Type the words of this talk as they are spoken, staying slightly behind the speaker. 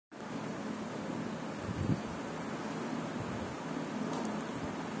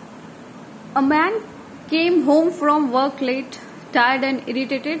A man came home from work late, tired and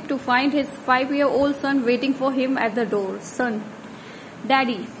irritated, to find his 5-year-old son waiting for him at the door. Son: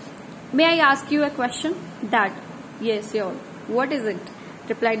 Daddy, may I ask you a question? Dad: Yes, sure. What is it?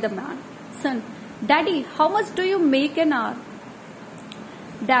 Replied the man. Son: Daddy, how much do you make an hour?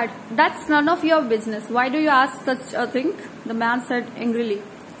 Dad: That's none of your business. Why do you ask such a thing? The man said angrily.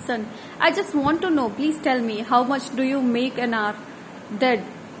 Son: I just want to know. Please tell me, how much do you make an hour? Dad: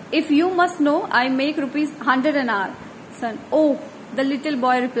 If you must know, I make rupees 100 an hour. Son: Oh, the little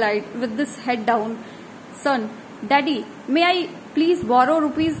boy replied with his head down. Son: Daddy, may I please borrow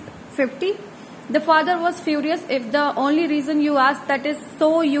rupees 50? The father was furious. If the only reason you ask that is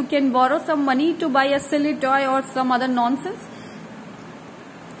so you can borrow some money to buy a silly toy or some other nonsense,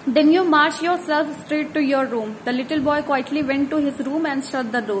 then you march yourself straight to your room. The little boy quietly went to his room and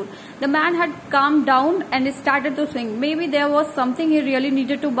shut the door. The man had calmed down and started to think. Maybe there was something he really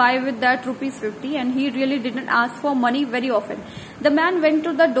needed to buy with that rupees 50, and he really didn't ask for money very often. The man went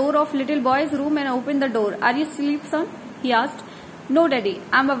to the door of little boy's room and opened the door. Are you asleep, son? He asked. No, Daddy,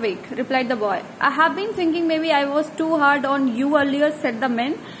 I'm awake, replied the boy. I have been thinking maybe I was too hard on you earlier, said the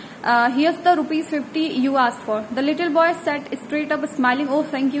man. Here's the rupees 50 you asked for. The little boy sat straight up, smiling. Oh,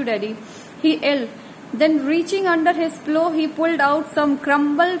 thank you, Daddy, he yelled. Then, reaching under his pillow, he pulled out some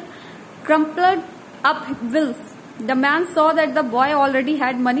crumpled up bills. The man saw that the boy already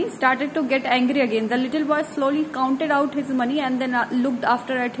had money, started to get angry again. The little boy slowly counted out his money and then looked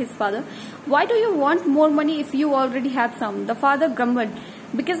after at his father. Why do you want more money if you already have some? The father grumbled.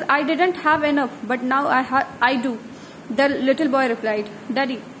 Because I didn't have enough, but now I do. The little boy replied.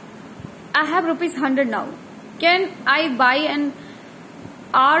 Daddy, I have rupees 100 now. Can I buy an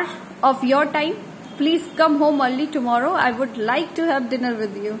hour of your time? Please come home early tomorrow. I would like to have dinner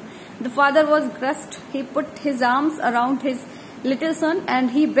with you. The father was crushed. He put his arms around his little son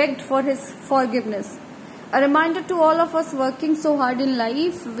and he begged for his forgiveness. A reminder to all of us working so hard in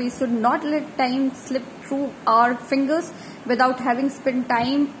life, we should not let time slip through our fingers without having spent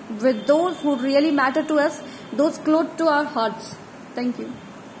time with those who really matter to us, those close to our hearts. Thank you.